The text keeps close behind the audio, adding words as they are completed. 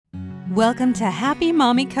Welcome to Happy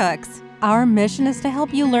Mommy Cooks. Our mission is to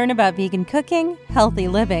help you learn about vegan cooking, healthy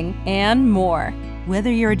living, and more.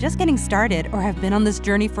 Whether you're just getting started or have been on this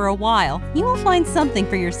journey for a while, you will find something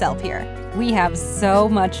for yourself here. We have so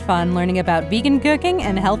much fun learning about vegan cooking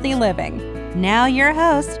and healthy living. Now your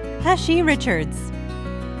host, Hashi Richards.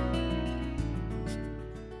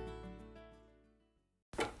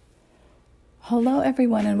 Hello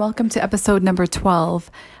everyone and welcome to episode number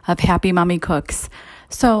 12 of Happy Mommy Cooks.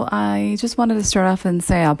 So I just wanted to start off and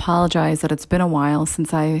say I apologize that it's been a while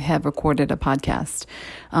since I have recorded a podcast.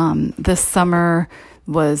 This summer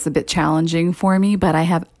was a bit challenging for me, but I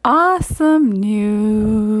have awesome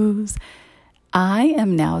news. I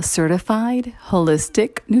am now a certified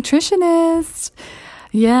holistic nutritionist.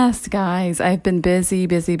 Yes, guys, I've been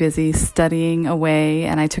busy studying away,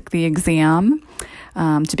 and I took the exam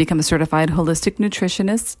to become a certified holistic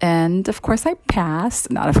nutritionist. And of course I passed.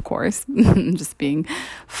 Not of course, just being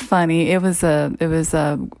funny. It was a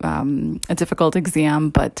difficult exam,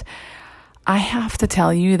 but I have to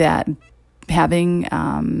tell you that having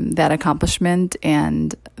that accomplishment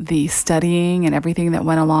and the studying and everything that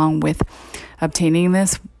went along with obtaining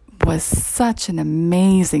this was such an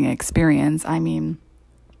amazing experience. I mean,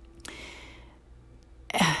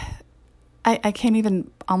 I can't even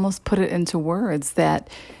almost put it into words that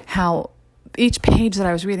how each page that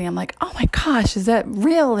I was reading, I'm like, oh my gosh, is that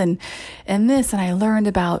real? And this, and I learned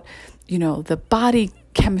about, the body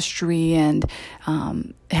chemistry and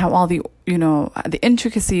how all the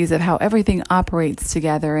intricacies of how everything operates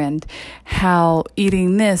together and how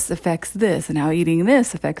eating this affects this and how eating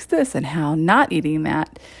this affects this and how not eating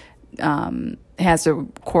that has a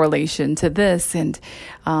correlation to this. And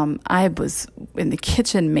I was in the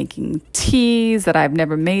kitchen making teas that I've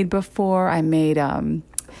never made before. I made a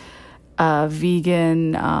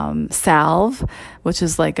vegan salve, which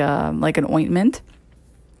is like an ointment.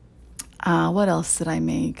 What else did I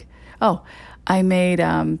make? Oh, I made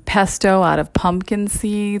pesto out of pumpkin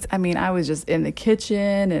seeds. I mean, I was just in the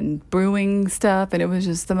kitchen and brewing stuff, and it was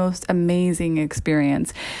just the most amazing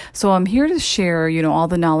experience. So I'm here to share, all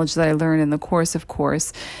the knowledge that I learned in the course, of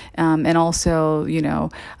course. And also,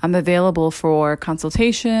 I'm available for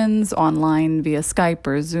consultations online via Skype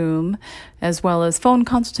or Zoom, as well as phone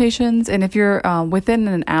consultations. And if you're within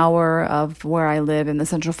an hour of where I live in the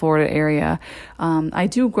Central Florida area, I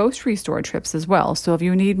do grocery store trips as well. So if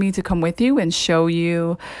you need me to come with you and show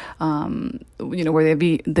you, where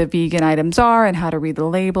the vegan items are and how to read the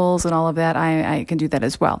labels and all of that, I can do that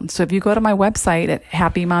as well. So if you go to my website at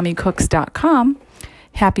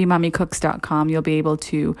happymommycooks.com, you'll be able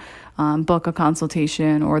to book a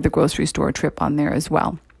consultation or the grocery store trip on there as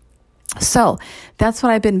well. So that's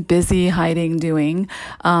what I've been busy doing.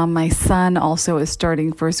 My son also is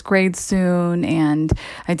starting first grade soon, and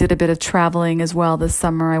I did a bit of traveling as well this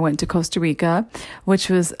summer. I went to Costa Rica, which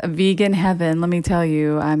was a vegan heaven. Let me tell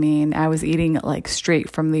you, I mean, I was eating like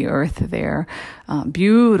straight from the earth there.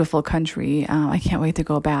 Beautiful country. I can't wait to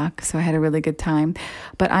go back. So I had a really good time,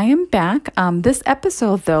 but I am back. This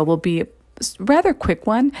episode though will be a rather quick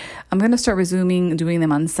one. I'm going to start resuming doing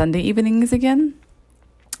them on Sunday evenings again.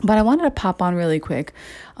 But I wanted to pop on really quick.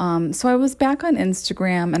 So I was back on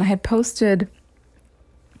Instagram and I had posted,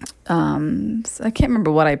 I can't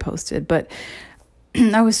remember what I posted, but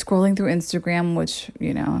I was scrolling through Instagram, which,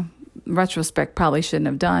 retrospect probably shouldn't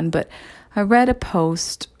have done. But I read a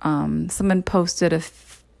post, someone posted a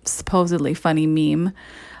supposedly funny meme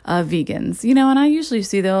of vegans, and I usually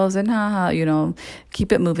see those and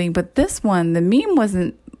keep it moving. But this one, the meme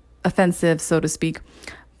wasn't offensive, so to speak,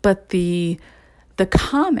 but the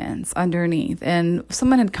comments underneath, and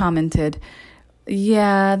someone had commented,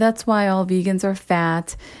 yeah, that's why all vegans are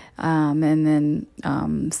fat. And then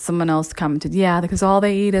someone else commented, yeah, because all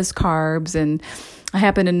they eat is carbs. And I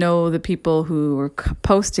happen to know the people who were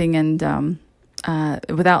posting, and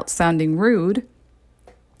without sounding rude,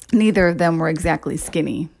 neither of them were exactly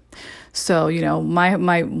skinny. So,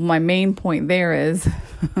 my main point there is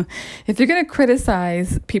if you're going to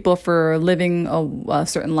criticize people for living a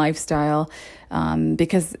certain lifestyle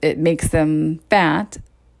because it makes them fat,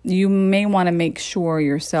 you may want to make sure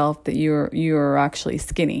yourself that you're actually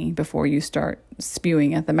skinny before you start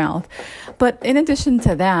spewing at the mouth. But in addition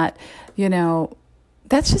to that,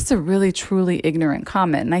 that's just a really, truly ignorant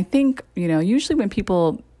comment. And I think, usually when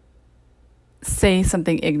people say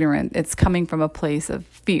something ignorant, it's coming from a place of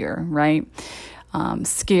fear, right?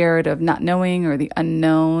 Scared of not knowing or the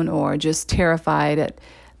unknown, or just terrified at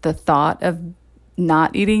the thought of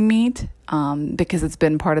not eating meat because it's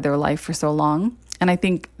been part of their life for so long. And I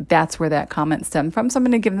think that's where that comment stemmed from. So I'm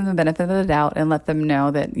going to give them the benefit of the doubt and let them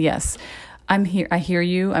know that, yes, I'm here. I hear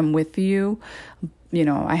you. I'm with you.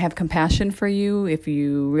 I have compassion for you if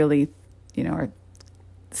you really, are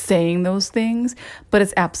saying those things, but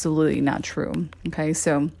it's absolutely not true. Okay.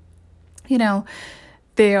 So,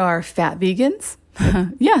 they are fat vegans.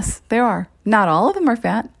 Yes, there are. Not all of them are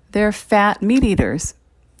fat. They're fat meat eaters.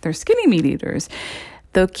 They're skinny meat eaters.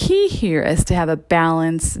 The key here is to have a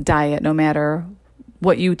balanced diet no matter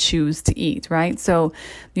what you choose to eat, right? So,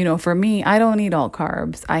 for me, I don't eat all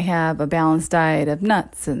carbs. I have a balanced diet of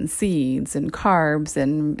nuts and seeds and carbs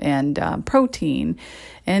and protein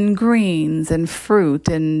and greens and fruit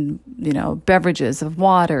and, beverages of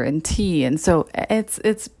water and tea. And so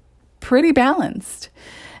it's pretty balanced.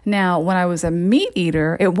 Now, when I was a meat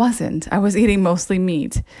eater, it wasn't. I was eating mostly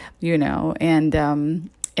meat,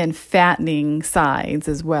 and fattening sides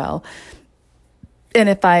as well. And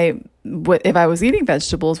if I was eating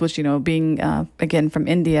vegetables, which, being, again, from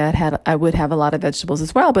India, I would have a lot of vegetables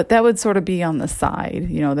as well, but that would sort of be on the side.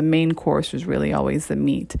 The main course was really always the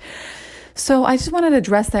meat. So I just wanted to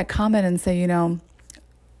address that comment and say,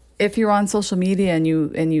 if you're on social media and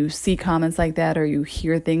you see comments like that, or you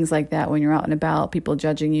hear things like that when you're out and about, people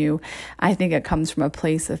judging you, I think it comes from a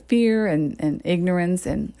place of fear and ignorance.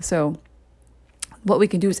 And so what we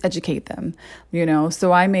can do is educate them,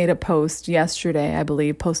 So I made a post yesterday, I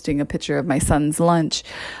believe, posting a picture of my son's lunch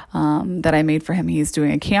that I made for him. He's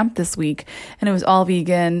doing a camp this week, and it was all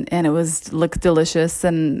vegan, and it looked delicious.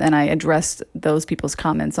 And I addressed those people's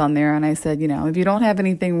comments on there, and I said, if you don't have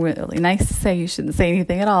anything really nice to say, you shouldn't say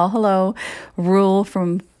anything at all. Hello, rule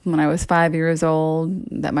from when I was 5 years old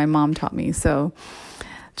that my mom taught me. So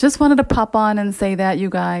just wanted to pop on and say that,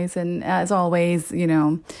 you guys. And as always,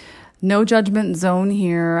 no judgment zone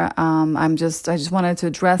here. I just wanted to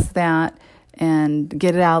address that and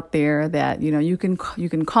get it out there that, you can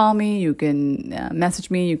call me, you can message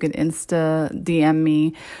me, you can DM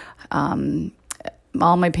me.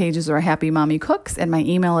 All my pages are Happy Mommy Cooks, and my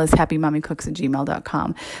email is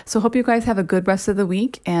happymommycooks@gmail.com. So hope you guys have a good rest of the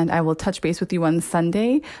week, and I will touch base with you on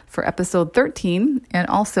Sunday for episode 13. And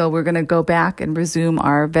also, we're going to go back and resume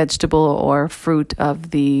our vegetable or fruit of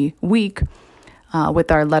the week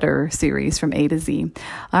with our letter series from A to Z.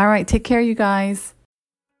 All right, take care, you guys.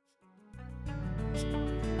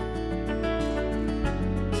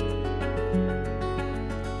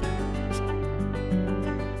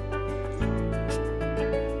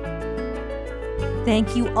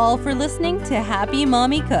 Thank you all for listening to Happy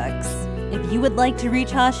Mommy Cooks. If you would like to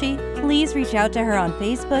reach Hashi, please reach out to her on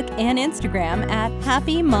Facebook and Instagram at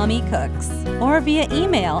Happy Mommy Cooks, or via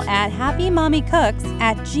email at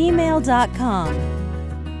happymommycooks@gmail.com.